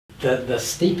the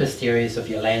steepest areas of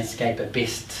your landscape are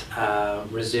best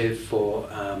reserved for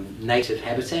native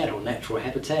habitat or natural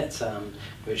habitats,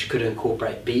 which could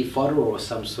incorporate bee fodder or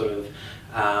some sort of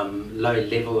low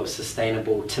level of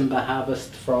sustainable timber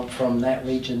harvest from that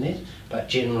region there, but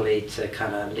generally to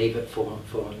kind of leave it for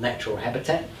natural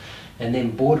habitat. And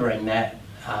then bordering that,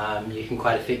 you can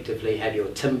quite effectively have your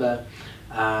timber,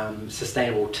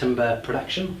 sustainable timber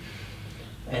production.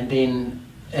 And then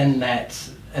in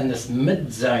this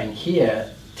mid zone here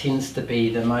tends to be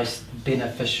the most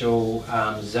beneficial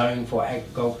zone for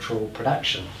agricultural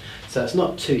production. So it's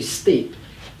not too steep.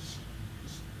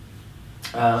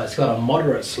 It's got a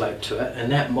moderate slope to it,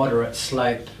 and that moderate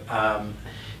slope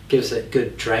gives it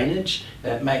good drainage.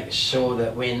 It makes sure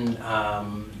that when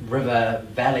river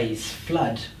valleys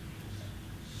flood,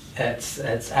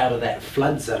 it's out of that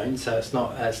flood zone, so it's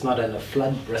not in a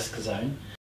flood risk zone.